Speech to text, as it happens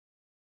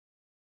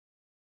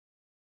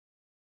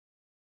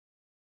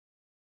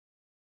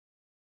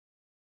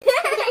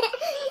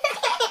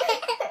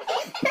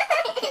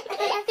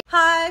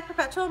Hi,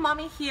 Perpetual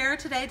Mommy here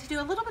today to do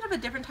a little bit of a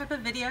different type of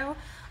video.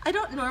 I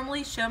don't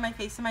normally show my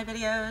face in my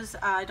videos.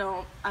 I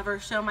don't ever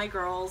show my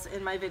girls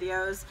in my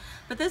videos,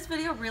 but this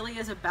video really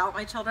is about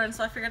my children,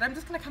 so I figured I'm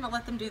just going to kind of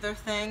let them do their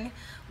thing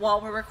while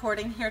we're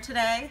recording here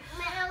today.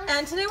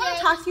 And today I want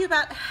to talk to you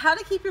about how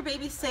to keep your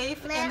baby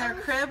safe in their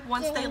crib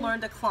once they learn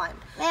to climb.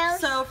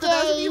 So for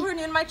those of you who are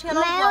new to my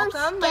channel,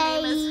 welcome.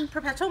 My name is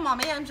Perpetual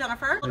Mommy. I'm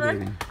Jennifer.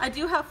 I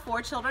do have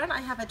 4 children.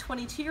 I have a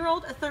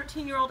 22-year-old, a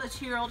 13-year-old, a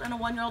 2-year-old, and a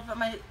 1-year-old, but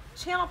my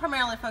channel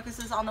primarily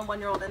focuses on the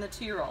 1-year-old and the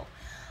 2-year-old.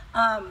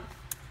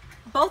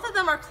 Both of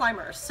them are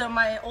climbers, so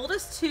my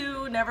oldest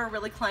 2 never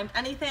really climbed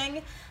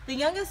anything. The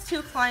youngest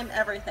 2 climb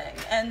everything.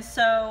 And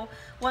so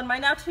when my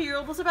now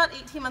 2-year-old was about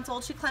 18 months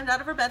old, she climbed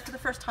out of her bed for the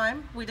first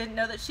time. We didn't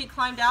know that she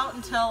climbed out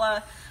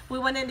until we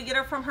went in to get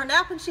her from her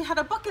nap, and she had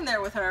a book in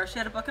there with her. She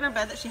had a book in her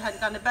bed that she hadn't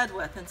gone to bed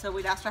with, and so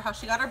we'd asked her how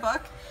she got her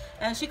book,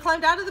 and she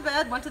climbed out of the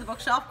bed, went to the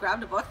bookshelf,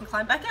 grabbed a book, and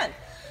climbed back in.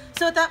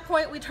 So at that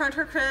point, we turned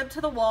her crib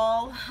to the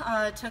wall,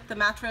 took the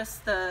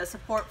mattress, the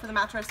support for the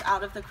mattress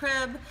out of the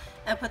crib,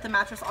 and put the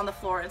mattress on the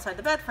floor inside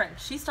the bed frame.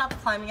 She stopped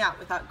climbing out.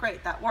 We thought,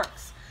 great, that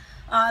works.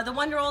 The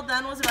 1-year-old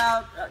then was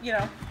about,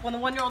 when the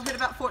 1-year-old hit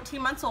about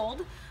 14 months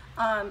old,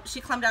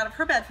 she climbed out of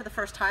her bed for the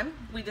first time.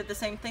 We did the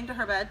same thing to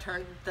her bed,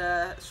 turned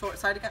the short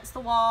side against the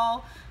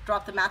wall,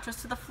 dropped the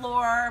mattress to the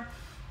floor.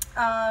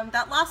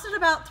 That lasted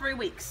about 3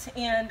 weeks,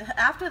 and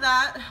after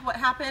that what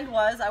happened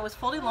was I was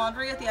folding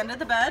laundry at the end of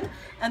the bed,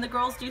 and the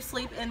girls do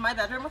sleep in my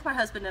bedroom with my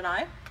husband and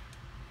I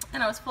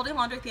was folding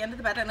laundry at the end of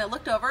the bed, and I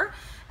looked over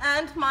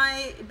and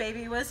my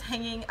baby was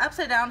hanging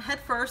upside down head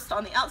first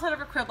on the outside of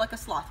her crib like a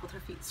sloth, with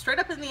her feet straight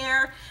up in the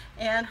air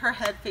and her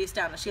head face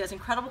down. And she has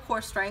incredible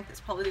core strength.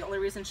 It's probably the only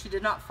reason she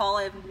did not fall.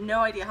 I have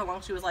no idea how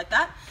long she was like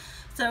that.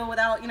 So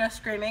without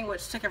screaming,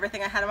 which took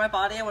everything I had in my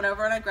body, I went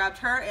over and I grabbed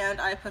her and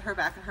I put her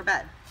back in her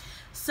bed.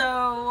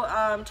 So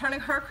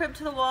turning her crib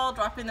to the wall,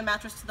 dropping the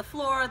mattress to the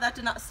floor, that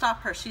did not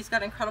stop her. She's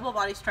got incredible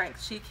body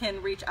strength. She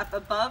can reach up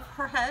above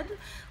her head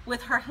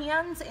with her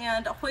hands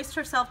and hoist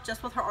herself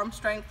just with her arm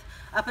strength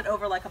up and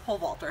over like a pole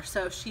vaulter.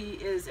 So she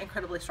is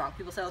incredibly strong.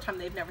 People say all the time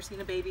they've never seen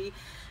a baby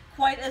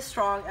quite as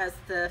strong as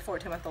the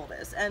 14-month-old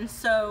is. And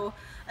so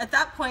at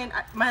that point,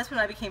 my husband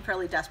and I became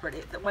fairly desperate.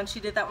 When she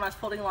did that, when I was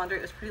folding laundry,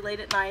 it was pretty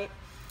late at night.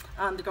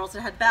 The girls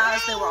had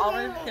baths. They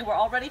were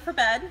all ready for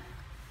bed.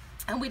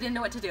 And we didn't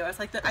know what to do. I was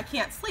like, I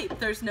can't sleep.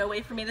 There's no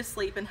way for me to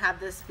sleep and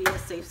have this be a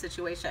safe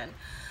situation.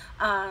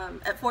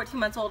 At 14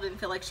 months old, I didn't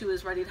feel like she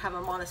was ready to have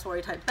a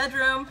Montessori type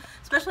bedroom,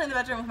 especially in the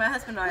bedroom with my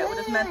husband and I. It would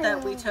have meant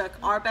that we took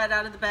our bed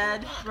out of the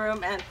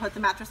bedroom and put the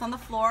mattress on the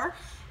floor.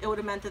 It would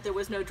have meant that there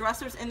was no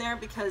dressers in there,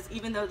 because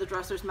even though the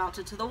dresser's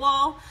mounted to the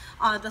wall,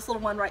 this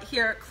little one right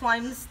here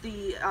climbs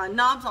the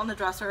knobs on the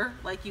dresser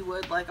like you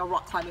would like a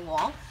rock climbing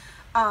wall.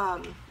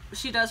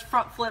 She does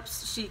front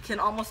flips. She can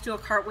almost do a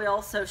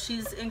cartwheel. So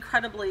she's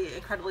incredibly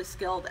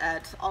skilled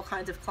at all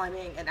kinds of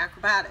climbing and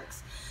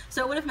acrobatics.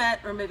 So it would have meant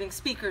removing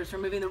speakers,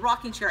 removing the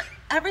rocking chair,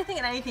 everything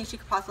and anything she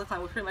could possibly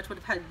climb. We pretty much would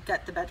have had to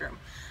get the bedroom.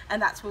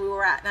 And that's where we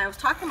were at. And I was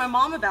talking to my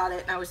mom about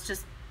it, and I was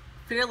just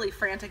fairly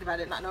frantic about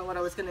it, not knowing what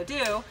I was going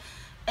to do.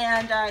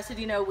 And I said,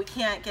 we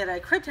can't get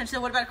a crib tent. She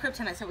said, what about a crib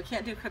tent? I said, we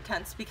can't do crib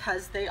tents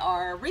because they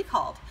are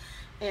recalled.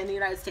 In the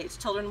United States,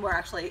 children were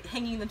actually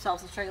hanging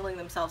themselves and strangling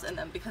themselves in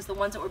them, because the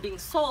ones that were being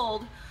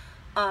sold,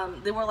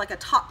 they were like a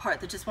top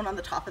part that just went on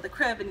the top of the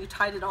crib, and you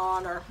tied it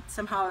on or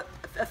somehow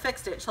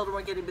affixed it. Children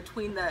were getting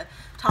between the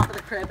top of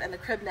the crib and the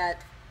crib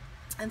net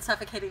and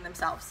suffocating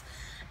themselves.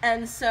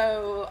 And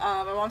so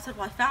my mom said,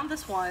 well, I found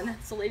this one.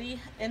 It's a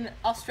lady in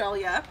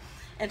Australia,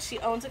 and she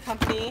owns a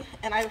company,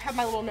 and I have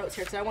my little notes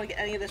here because I don't want to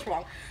get any of this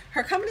wrong.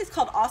 Her company is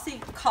called Aussie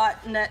Crib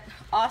Net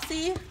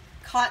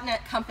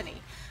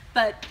Company.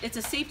 But it's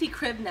a safety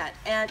crib net,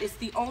 and it's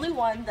the only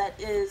one that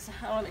is,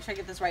 I want to make sure I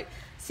get this right,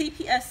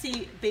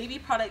 CPSC Baby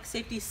Product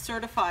Safety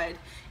Certified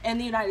in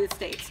the United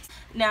States.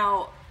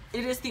 Now,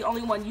 it is the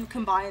only one you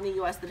can buy in the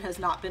US that has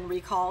not been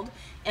recalled,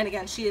 and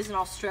again, she is in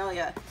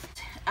Australia.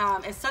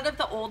 Instead of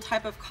the old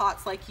type of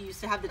cots like you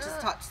used to have that just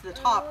touch to the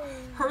top,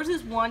 hers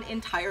is one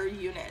entire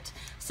unit.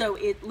 So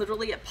it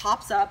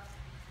pops up.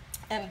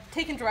 And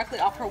taken directly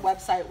off her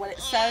website, what it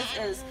says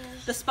is,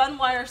 the spun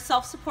wire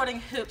self-supporting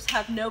hoops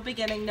have no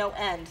beginning, no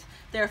end.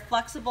 They're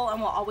flexible and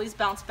will always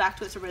bounce back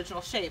to its original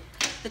shape.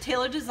 The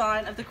tailored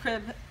design of the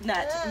crib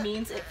net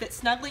means it fits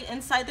snugly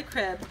inside the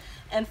crib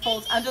and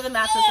folds under the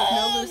mattress with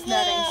no loose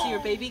netting, so your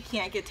baby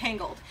can't get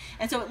tangled.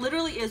 And so it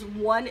literally is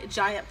one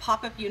giant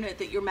pop-up unit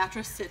that your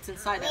mattress sits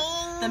inside of.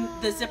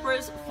 The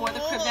zippers for the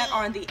crib net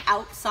are on the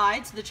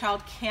outside, so the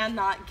child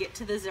cannot get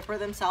to the zipper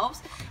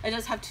themselves. It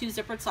does have 2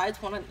 zippered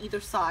sides, one on either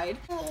side.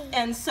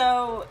 And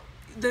so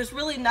there's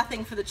really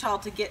nothing for the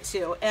child to get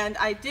to. And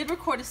I did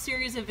record a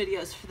series of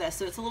videos for this,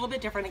 so it's a little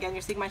bit different. Again,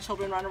 you're seeing my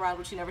children run around,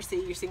 which you never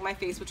see. You're seeing my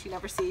face, which you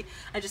never see.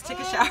 I just took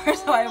a shower,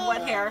 so I have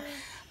wet hair.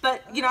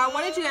 But, you know, I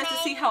wanted you guys to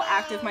see how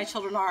active my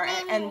children are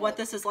and what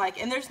this is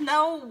like. And there's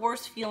no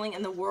worse feeling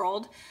in the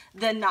world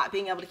than not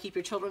being able to keep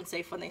your children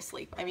safe when they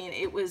sleep. I mean,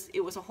 it was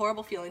a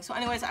horrible feeling. So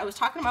anyways, I was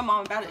talking to my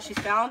mom about it. She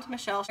found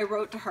Michele. I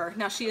wrote to her.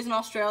 Now, she is in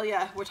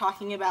Australia. We're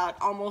talking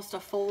about almost a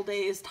full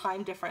day's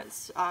time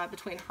difference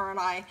between her and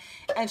I.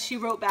 And she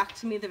wrote back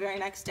to me the very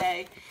next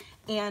day.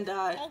 And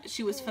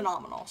she was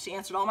phenomenal. She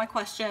answered all my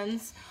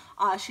questions.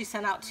 She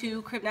sent out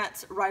 2 crib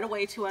nets right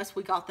away to us.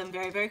 We got them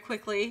very, very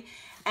quickly.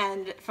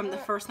 And from the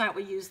first night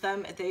we used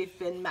them, they've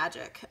been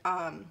magic.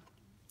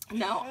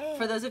 Now,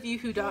 for those of you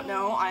who don't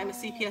know, I'm a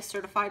CPS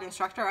certified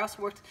instructor. I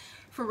also worked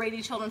for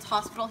Rady Children's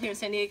Hospital here in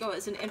San Diego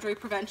as an injury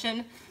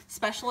prevention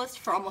specialist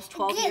for almost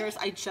 12 years.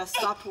 I just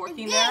stopped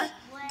working there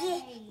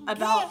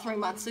about 3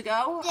 months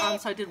ago.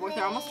 So I did work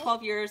there almost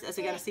 12 years as,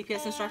 again, a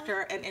CPS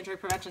instructor and injury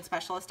prevention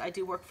specialist. I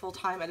do work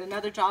full-time at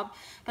another job,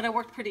 but I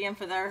worked per diem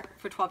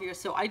for 12 years.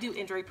 So I do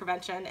injury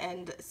prevention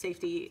and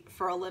safety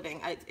for a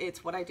living.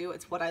 It's what I do.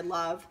 It's what I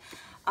love.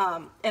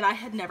 And I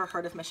had never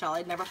heard of Michele.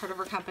 I'd never heard of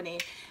her company.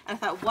 And I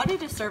thought, what a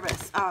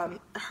disservice.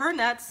 Her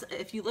nets,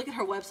 if you look at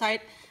her website,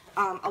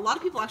 a lot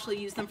of people actually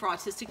use them for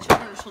autistic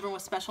children or children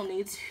with special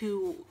needs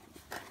who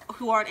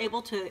aren't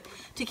able to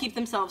keep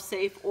themselves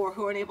safe, or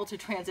who aren't able to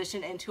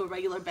transition into a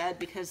regular bed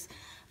because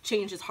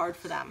change is hard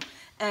for them.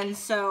 And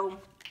so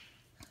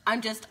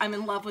I'm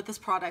in love with this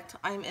product.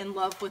 I'm in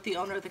love with the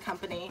owner of the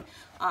company.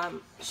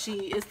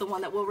 She is the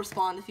one that will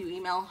respond if you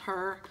email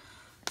her.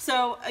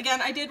 So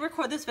again, I did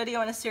record this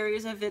video in a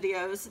series of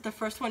videos. The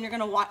first one, you're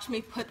going to watch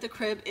me put the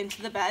crib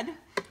into the bed.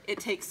 It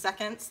takes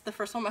seconds. The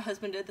first one my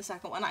husband did, the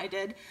second one I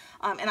did.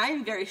 And I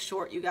am very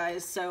short, you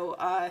guys,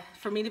 so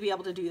for me to be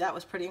able to do that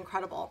was pretty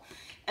incredible.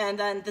 And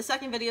then the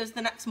second video is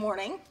the next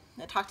morning.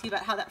 I talked to you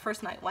about how that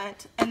first night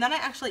went. And then I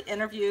actually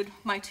interviewed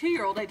my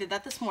 2-year-old. I did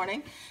that this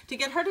morning to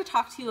get her to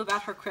talk to you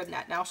about her crib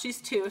net. Now,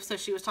 she's 2, so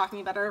she was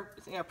talking about her,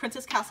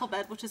 Princess Castle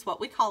bed, which is what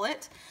we call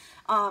it.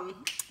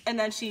 And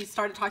then she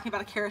started talking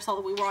about a carousel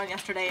that we were on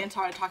yesterday and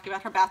started talking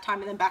about her bath time,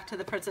 and then back to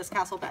the Princess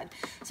Castle bed.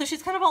 So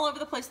she's kind of all over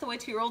the place the way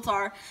 2-year-olds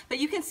are, but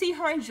you can see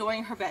her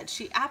enjoying her bed.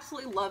 She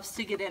absolutely loves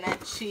to get in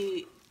it.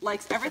 She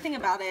likes everything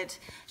about it.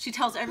 She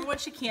tells everyone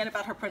she can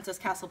about her Princess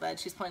Castle bed.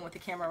 She's playing with the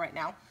camera right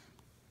now.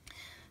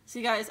 So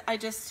you guys,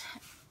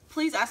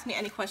 please ask me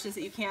any questions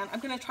that you can.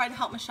 I'm going to try to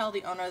help Michele,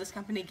 the owner of this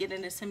company, get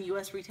into some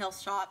US retail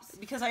shops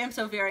because I am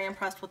so very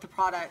impressed with the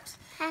product.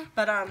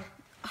 But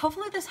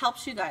hopefully this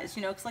helps you guys,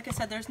 because like I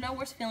said, there's no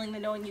worse feeling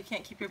than knowing you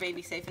can't keep your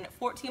baby safe. And at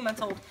 14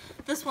 months old,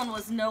 this one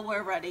was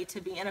nowhere ready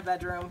to be in a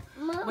bedroom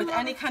with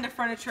any kind of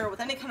furniture,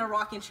 with any kind of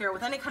rocking chair,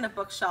 with any kind of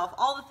bookshelf,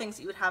 all the things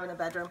that you would have in a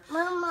bedroom.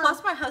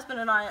 Plus my husband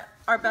and I,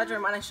 our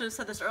bedroom, and I should have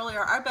said this earlier,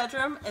 our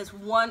bedroom is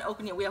one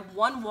open unit. We have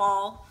one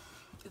wall.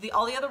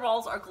 All the other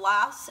walls are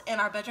glass, and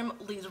our bedroom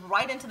leads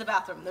right into the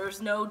bathroom.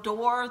 There's no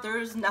door,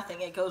 there's nothing.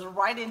 It goes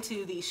right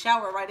into the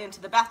shower, right into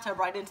the bathtub,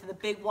 right into the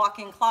big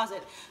walk-in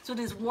closet. So it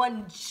is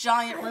one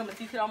giant room. If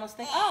you could almost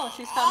think, oh,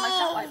 she's found my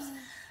shell wipes.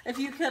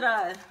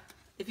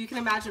 If you can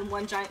imagine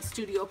one giant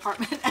studio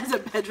apartment as a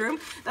bedroom,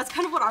 that's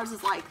kind of what ours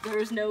is like.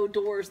 There's no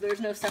doors,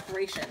 there's no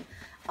separation.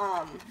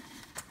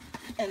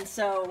 And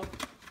so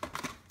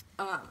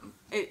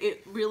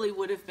it really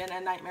would have been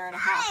a nightmare and a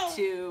half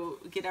to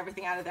get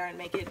everything out of there and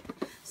make it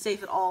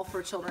safe at all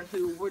for children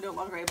who were no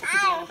longer able to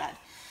be in bed.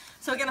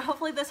 So again,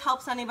 hopefully this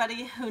helps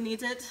anybody who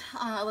needs it.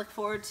 I look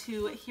forward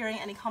to hearing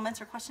any comments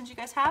or questions you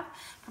guys have.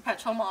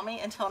 Perpetual Mommy,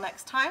 until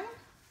next time,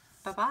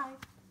 bye-bye.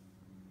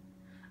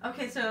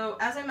 Okay, so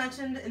as I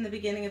mentioned in the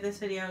beginning of this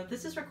video,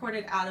 this is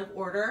recorded out of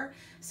order.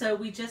 So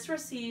we just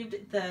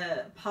received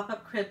the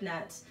pop-up crib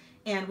net,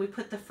 and we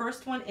put the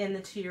first one in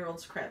the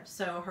 2-year-old's crib.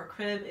 So her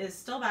crib is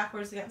still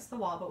backwards against the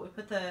wall, but we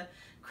put the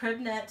crib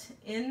net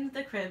in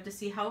the crib to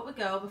see how it would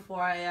go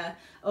before I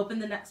open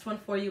the next one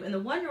for you in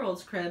the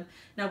 1-year-old's crib.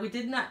 Now, we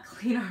did not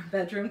clean our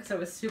bedroom because I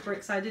was super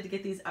excited to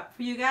get these up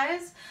for you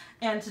guys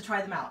and to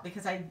try them out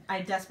because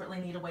I desperately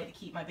need a way to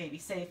keep my baby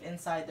safe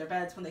inside their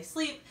beds when they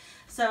sleep.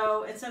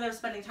 So instead of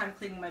spending time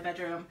cleaning my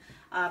bedroom,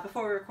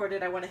 before we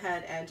recorded, I went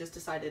ahead and just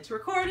decided to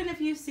record. And if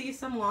you see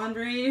some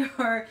laundry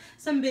or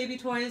some baby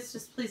toys,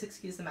 just please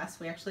excuse the mess.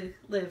 We actually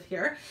live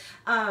here.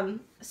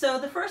 So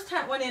the first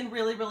tent went in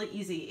really, really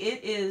easy.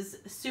 It is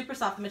super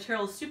soft. The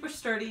material is super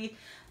sturdy.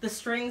 The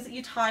strings that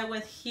you tie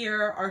with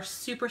here are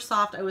super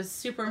soft. I was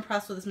super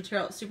impressed with this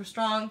material. It's super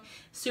strong,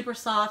 super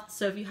soft.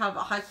 So if you have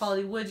a high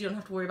quality wood, you don't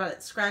have to worry about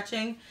it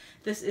scratching.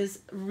 This is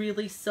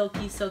really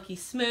silky, silky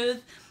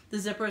smooth. The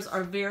zippers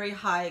are very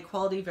high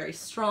quality, very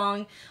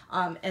strong,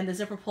 and the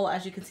zipper pull,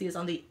 as you can see, is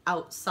on the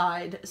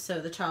outside, so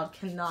the child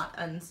cannot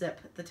unzip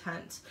the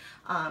tent.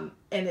 And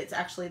it's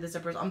actually the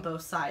zippers on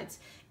both sides.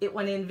 It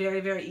went in very,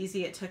 very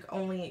easy. It took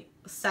only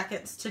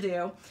seconds to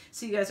do.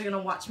 So you guys are going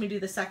to watch me do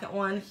the second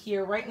one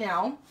here right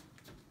now.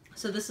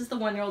 So this is the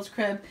 1-year-old's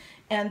crib,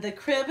 and the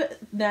crib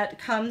net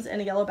comes in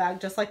a yellow bag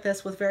just like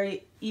this with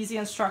very easy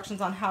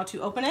instructions on how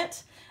to open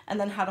it and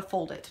then how to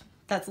fold it.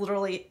 That's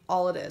literally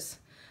all it is.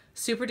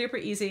 Super duper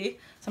easy.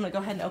 So I'm going to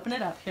go ahead and open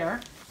it up here.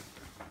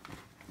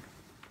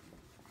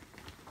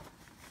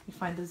 You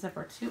find the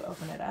zipper to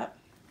open it up.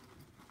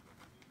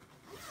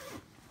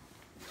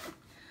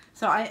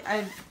 So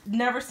I've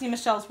never seen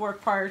Michelle's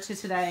work prior to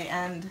today,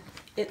 and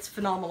it's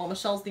phenomenal.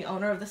 Michelle's the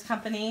owner of this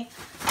company.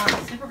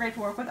 Super great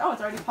to work with. Oh,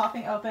 it's already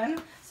popping open.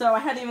 So I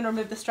hadn't even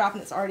removed the strap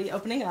and it's already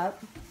opening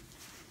up.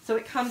 So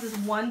it comes as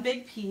one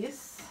big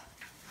piece.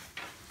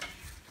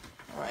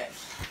 All right,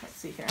 let's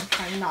see here. I'm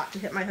trying not to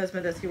hit my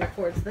husband as he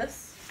records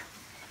this.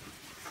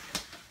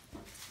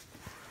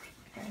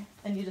 Okay,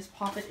 and you just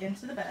pop it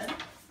into the bed.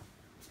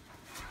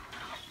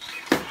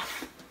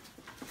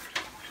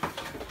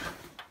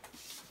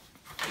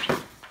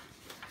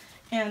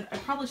 And I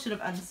probably should have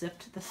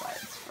unzipped the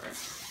sides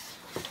first.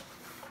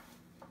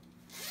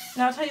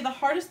 Now I'll tell you, the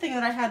hardest thing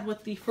that I had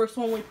with the first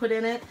one we put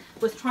in it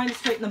was trying to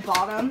straighten the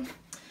bottom.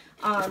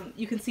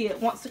 You can see it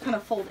wants to kind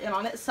of fold in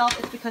on itself.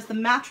 It's because the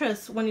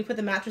mattress, when you put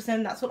the mattress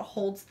in, that's what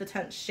holds the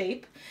tent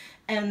shape.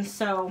 And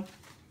so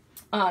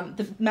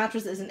the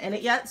mattress isn't in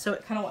it yet, so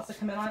it kind of wants to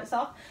come in on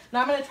itself.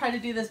 Now I'm going to try to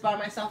do this by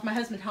myself. My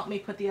husband helped me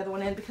put the other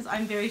one in because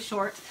I'm very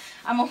short.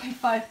 I'm only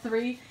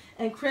 5'3",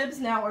 and cribs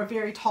now are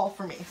very tall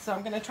for me. So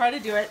I'm going to try to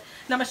do it.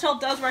 Now Michele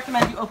does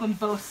recommend you open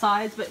both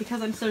sides, but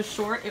because I'm so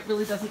short, it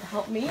really doesn't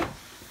help me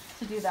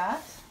to do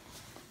that.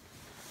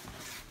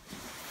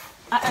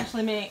 I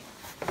actually may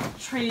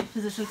trade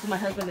positions with my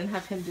husband and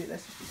have him do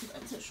this because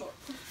I'm so short.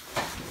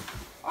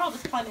 Or I'll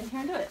just climb in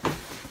here and do it.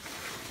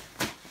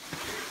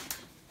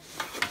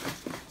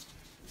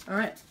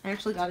 Alright, I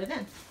actually got it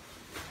in.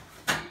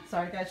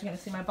 Sorry guys, you're going to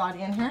see my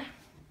body in here.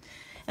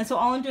 And so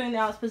all I'm doing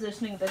now is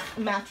positioning the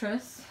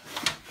mattress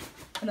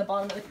in the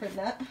bottom of the crib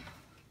net.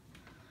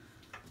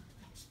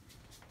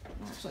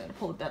 I'm actually going to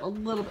pull the bed a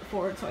little bit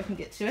forward so I can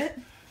get to it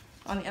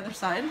on the other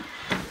side.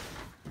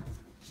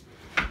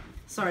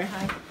 Sorry,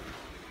 honey.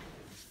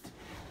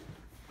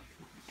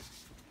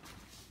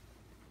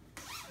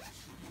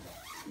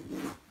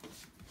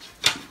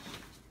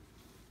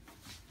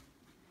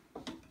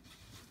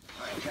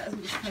 Alright guys,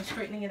 I'm just kind of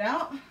straightening it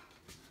out.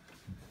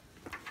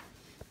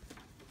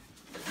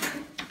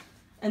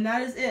 And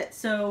that is it.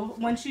 So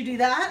once you do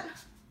that,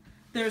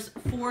 there's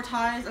 4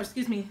 ties, or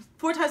excuse me,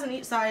 4 ties on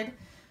each side,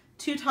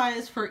 2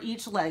 ties for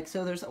each leg.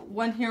 So there's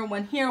one here,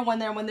 one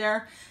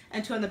there,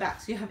 and 2 on the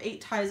back. So you have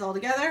 8 ties all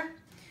together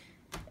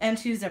and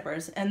 2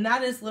 zippers. And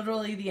that is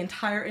literally the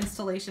entire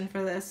installation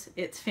for this.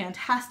 It's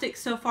fantastic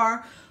so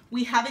far.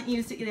 We haven't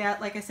used it yet.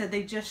 Like I said,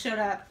 they just showed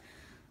up.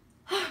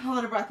 I'm a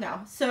lot of breath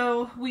now.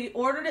 So we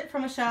ordered it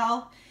from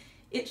Michele.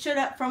 It showed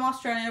up from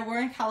Australia.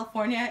 We're in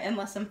California in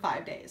less than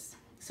 5 days.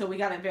 So we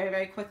got it very,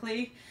 very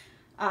quickly.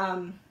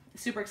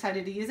 Super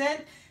excited to use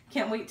it.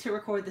 Can't wait to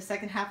record the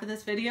second half of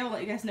this video.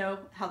 Let you guys know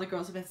how the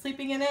girls have been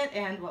sleeping in it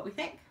and what we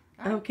think.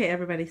 Right. Okay,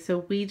 everybody. So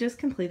we just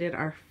completed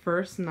our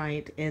first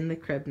night in the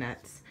crib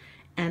nets,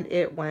 and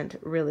it went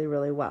really,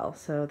 really well.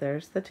 So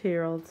there's the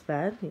 2-year-old's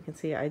bed. You can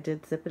see I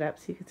did zip it up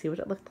so you can see what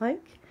it looked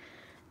like.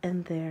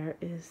 And there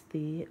is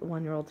the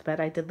 1-year-old's bed.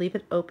 I did leave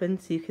it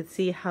open so you could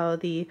see how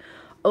the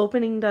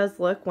opening does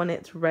look when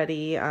it's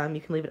ready.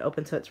 You can leave it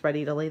open so it's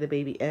ready to lay the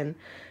baby in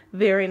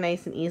very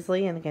nice and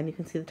easily. And again, you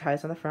can see the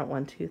ties on the front.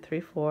 1, 2,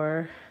 3,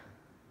 4.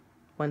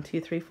 1,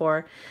 2, 3,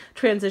 4.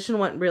 Transition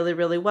went really,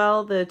 really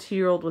well. The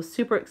 2-year-old was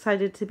super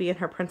excited to be in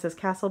her Princess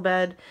Castle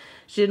bed.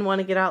 She didn't want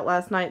to get out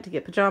last night to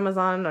get pajamas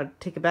on or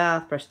take a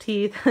bath, brush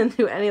teeth, and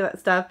do any of that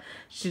stuff.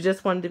 She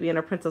just wanted to be in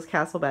her Princess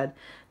Castle bed.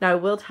 Now, I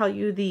will tell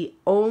you the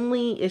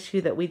only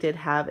issue that we did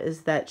have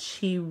is that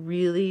she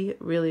really,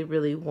 really,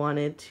 really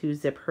wanted to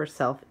zip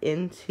herself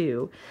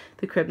into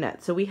the crib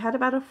net. So we had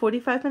about a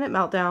 45-minute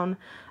meltdown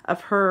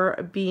of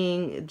her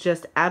being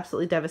just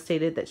absolutely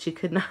devastated that she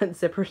could not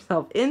zip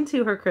herself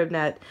into her crib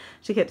net.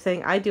 She kept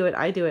saying, I do it,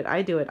 I do it,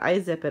 I do it, I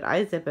zip it,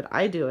 I zip it,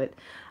 I do it.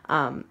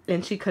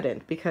 And she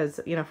couldn't because,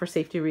 you know, for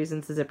safety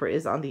reasons, the zipper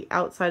is on the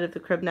outside of the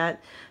crib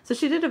net. So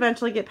she did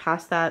eventually get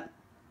past that.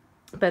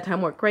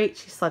 Bedtime worked great.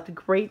 She slept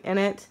great in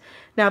it.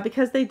 Now,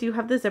 because they do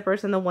have the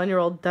zippers and the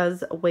 1-year-old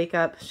does wake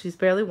up, she's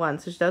barely 1,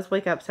 so she does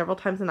wake up several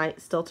times a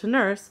night still to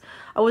nurse.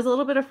 I was a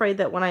little bit afraid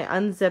that when I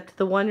unzipped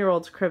the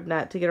 1-year-old's crib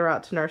net to get her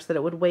out to nurse that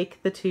it would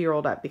wake the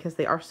 2-year-old up because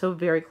they are so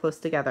very close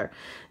together.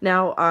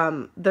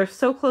 Now, they're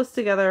so close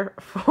together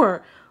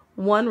for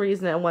one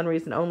reason and one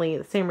reason only,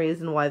 the same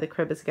reason why the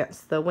crib is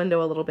against the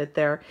window a little bit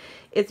there.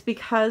 It's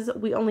because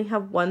we only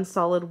have one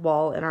solid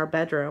wall in our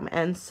bedroom,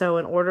 and so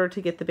in order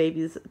to get the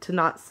babies to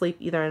not sleep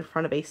either in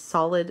front of a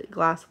solid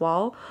glass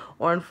wall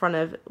or in front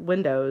of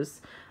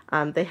windows,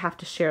 they have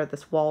to share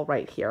this wall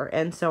right here.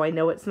 And so I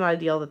know it's not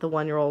ideal that the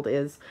 1-year-old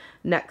is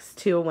next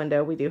to a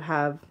window. We do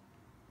have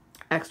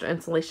extra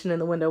insulation in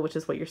the window, which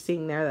is what you're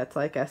seeing there. That's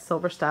like a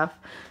silver stuff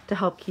to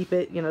help keep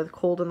it, you know, the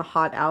cold and the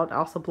hot out. It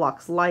also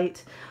blocks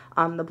light.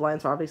 The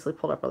blinds are obviously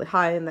pulled up really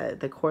high and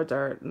the cords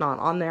are not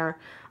on there.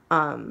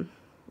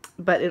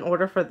 But in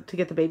order to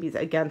get the babies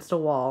against a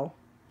wall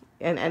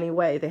in any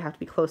way, they have to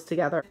be close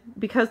together.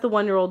 Because the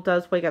 1-year-old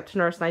does wake up to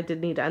nurse and I did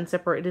need to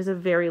unzip her, it is a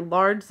very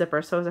large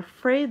zipper. So I was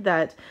afraid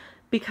that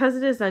because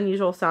it is an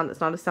unusual sound, it's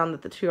not a sound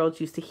that the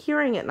 2-year-old's used to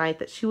hearing at night,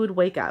 that she would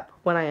wake up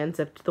when I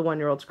unzipped the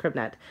 1-year-old's crib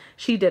net.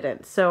 She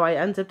didn't. So I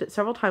unzipped it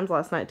several times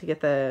last night to get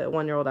the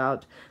 1-year-old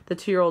out. The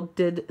 2-year-old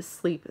did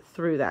sleep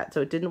through that,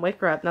 so it didn't wake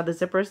her up. Now the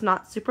zipper is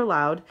not super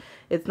loud.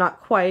 It's not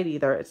quiet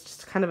either. It's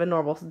just kind of a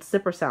normal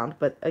zipper sound,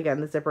 but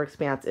again, the zipper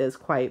expanse is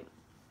quite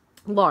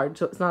large,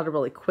 so it's not a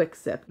really quick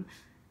zip.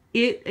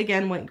 It,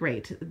 again, went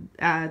great.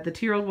 The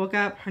 2-year-old woke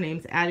up. Her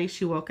name's Addie.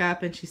 She woke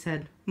up and she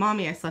said,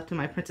 "Mommy, I slept in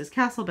my Princess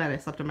Castle bed. I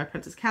slept in my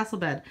Princess Castle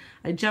bed.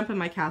 I jump in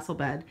my castle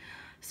bed."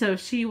 So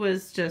she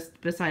was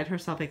just beside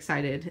herself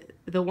excited.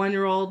 The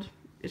 1-year-old,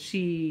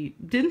 she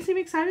didn't seem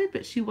excited,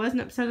 but she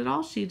wasn't upset at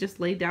all. She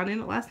just laid down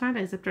in it last night.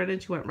 I zipped her in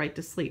and she went right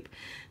to sleep.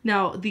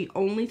 Now, the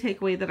only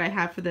takeaway that I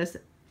have for this,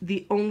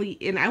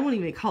 and I won't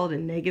even call it a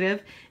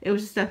negative, it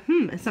was just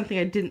something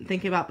I didn't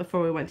think about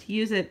before we went to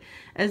use it,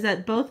 is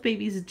that both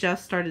babies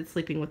just started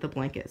sleeping with the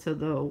blanket. So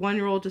the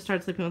 1-year-old just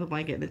started sleeping with the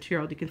blanket, and the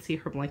 2-year-old, you can see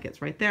her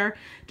blankets right there,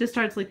 just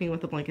started sleeping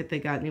with the blanket. They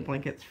got new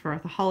blankets for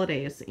the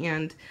holidays,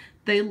 and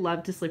they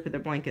love to sleep with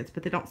their blankets,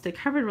 but they don't stay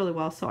covered really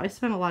well, so I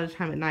spent a lot of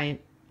time at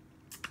night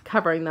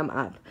covering them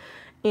up.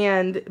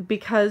 And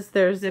because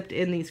they're zipped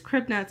in these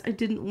crib nets, I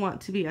didn't want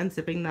to be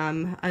unzipping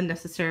them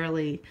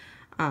unnecessarily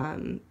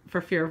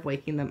for fear of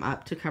waking them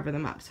up to cover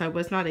them up. So I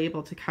was not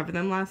able to cover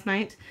them last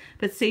night,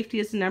 but safety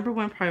is the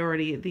 #1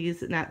 priority.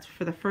 These nets,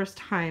 for the first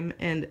time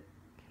in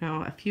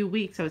a few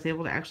weeks, I was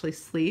able to actually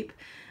sleep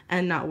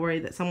and not worry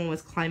that someone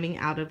was climbing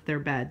out of their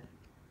bed.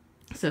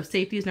 So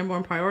safety is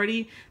 #1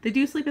 priority. They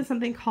do sleep in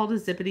something called a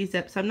zippity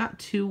zip, so I'm not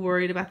too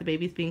worried about the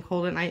babies being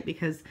cold at night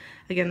because,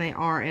 again, they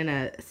are in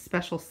a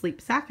special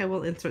sleep sack. I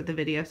will insert the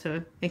video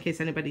so in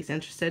case anybody's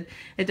interested.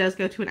 It does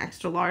go to an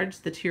extra large.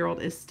 The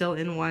 2-year-old is still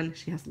in one.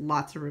 She has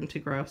lots of room to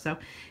grow, so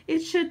it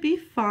should be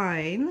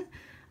fine.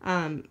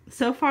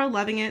 So far,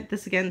 loving it.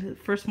 This, again,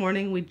 first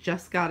morning, we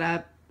just got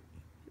up.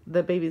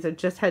 The babies had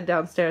just head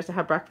downstairs to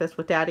have breakfast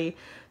with Daddy,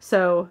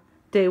 so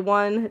day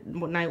 1,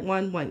 night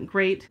 1 went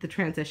great. The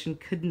transition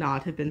could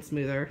not have been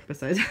smoother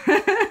besides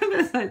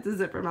the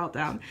zipper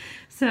meltdown.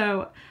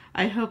 So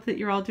I hope that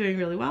you're all doing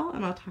really well,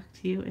 and I'll talk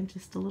to you in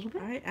just a little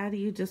bit. All right, Addie,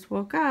 you just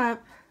woke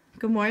up.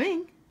 Good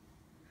morning.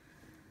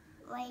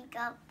 Wake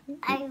up.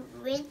 I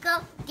wake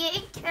up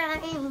dinner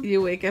time.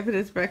 You wake up and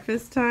it's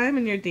breakfast time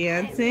and you're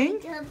dancing. I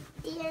wake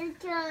up dinner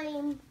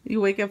time. You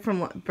wake up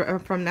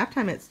from nap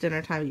time, it's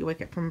dinner time. You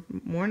wake up from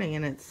morning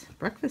and it's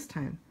breakfast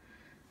time.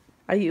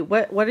 Are you,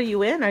 what are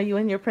you in? Are you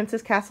in your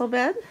Princess Castle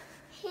bed?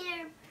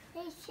 Here,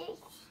 Princess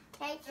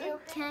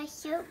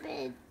Castle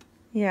bed.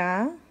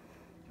 Yeah.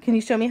 Can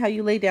you show me how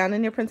you lay down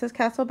in your Princess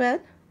Castle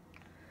bed?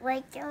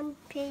 Lay down,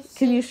 Princess.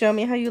 Can you show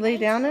me how you lay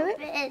down in it?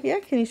 Bed. Yeah,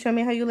 can you show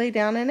me how you lay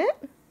down in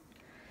it?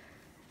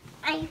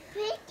 I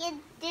put a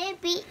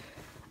zippy.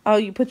 Oh,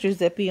 you put your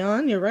zippy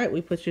on? You're right.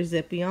 We put your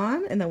zippy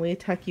on and then we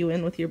tuck you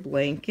in with your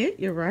blanket.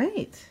 You're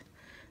right.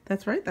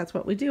 That's right. That's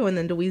what we do. And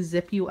then do we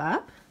zip you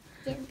up?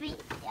 Zippy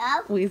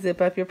up. We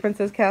zip up your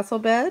Princess Castle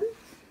bed.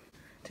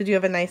 Did you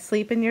have a nice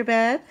sleep in your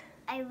bed?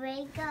 I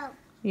wake up.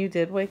 You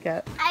did wake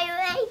up.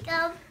 I wake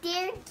up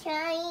dinner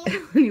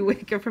time. When you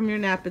wake up from your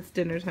nap, it's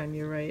dinner time.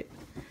 You're right.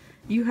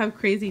 You have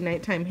crazy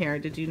nighttime hair.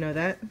 Did you know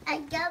that?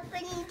 I jump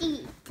in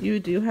deep. You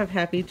do have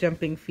happy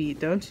jumping feet,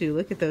 don't you?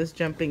 Look at those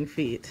jumping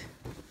feet.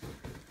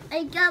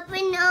 I jump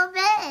in the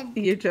bed.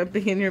 You're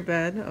jumping in your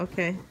bed?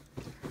 Okay.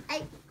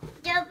 I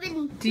jump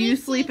in. Do you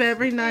sleep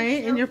every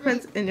night in your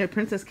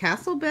Princess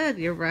Castle bed?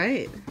 You're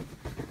right.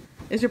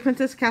 Is your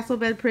Princess Castle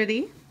bed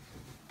pretty?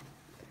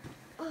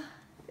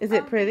 Is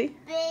it pretty?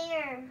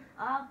 Bear,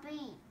 Aubrey.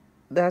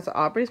 That's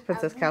Aubrey's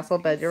Princess Castle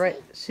bed. You're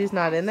right. She's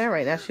not in there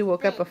right now. She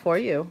woke up before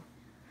you.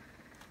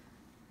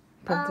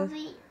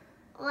 Aubrey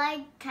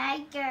like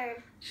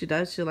tiger. She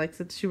does. She likes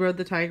it. She rode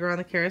the tiger on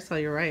the carousel.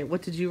 You're right.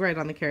 What did you ride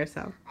on the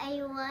carousel? I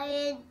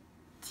rode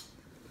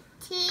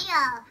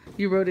cheetah.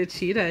 You rode a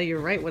cheetah. You're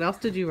right. What else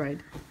did you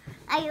ride?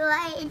 I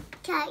ride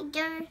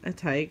tiger. A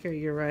tiger.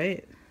 You're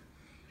right.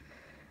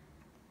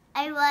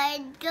 I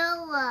ride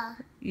gorilla.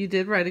 You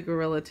did ride a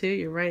gorilla too.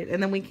 You're right.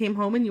 And then we came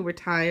home and you were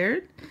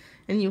tired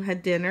and you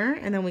had dinner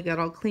and then we got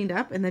all cleaned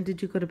up and then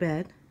did you go to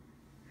bed?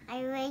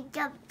 I wake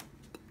up.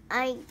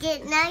 I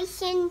get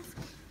nice and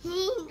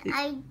clean.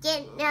 I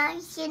get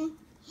nice and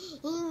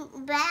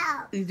clean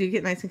bath. You do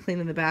get nice and clean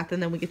in the bath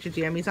and then we get your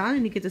jammies on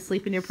and you get to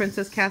sleep in your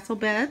Princess Castle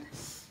bed.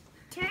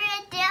 Turn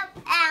up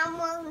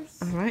animals.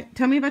 All right.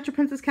 Tell me about your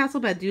Princess Castle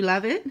bed. Do you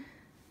love it?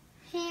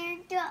 Here,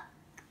 duck.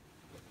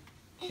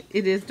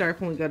 It is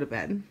dark when we go to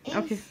bed.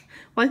 Okay.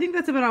 Well, I think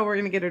that's about all we're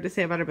going to get her to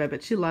say about her bed,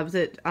 but she loves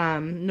it.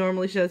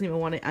 Normally, she doesn't even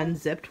want it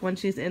unzipped when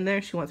she's in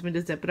there. She wants me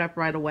to zip it up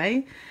right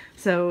away.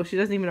 So she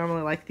doesn't even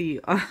normally like the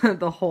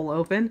hole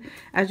open.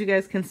 As you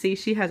guys can see,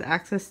 she has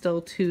access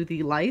still to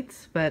the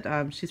lights, but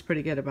she's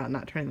pretty good about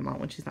not turning them on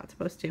when she's not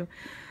supposed to.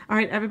 All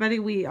right, everybody,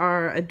 we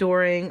are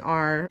adoring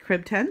our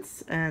crib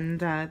tents, and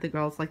the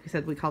girls, like we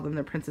said, we call them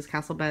their Princess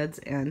Castle beds,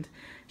 and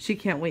she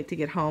can't wait to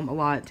get home a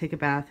lot, take a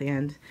bath,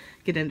 and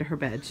get into her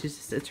bed.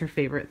 It's her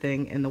favorite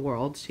thing in the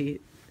world. She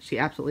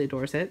absolutely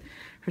adores it.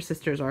 Her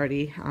sister's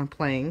already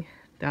playing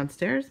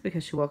downstairs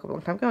because she woke up a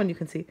long time ago, and you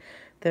can see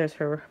there's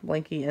her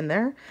blankie in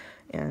there.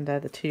 And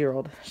the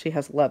 2-year-old, she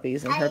has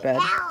loveys in her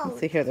bed. Let's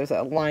see here, there's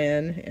a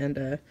lion and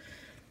a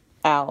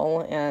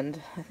owl,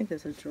 and I think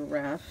there's a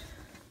giraffe.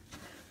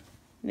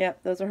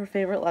 Yep, those are her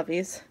favorite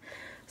loveys.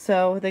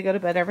 So they go to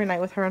bed every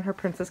night with her on her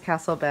Princess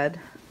Castle bed.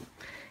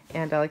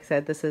 And like I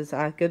said, this is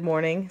good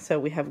morning. So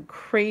we have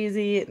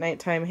crazy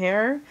nighttime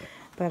hair,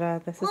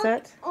 but this is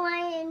it.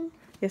 Lion.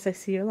 Yes, I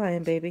see your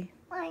lion, baby.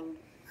 Lion.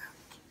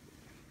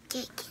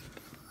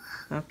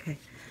 Okay.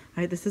 All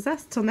right, this is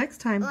us. Till next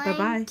time.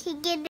 Bye-bye.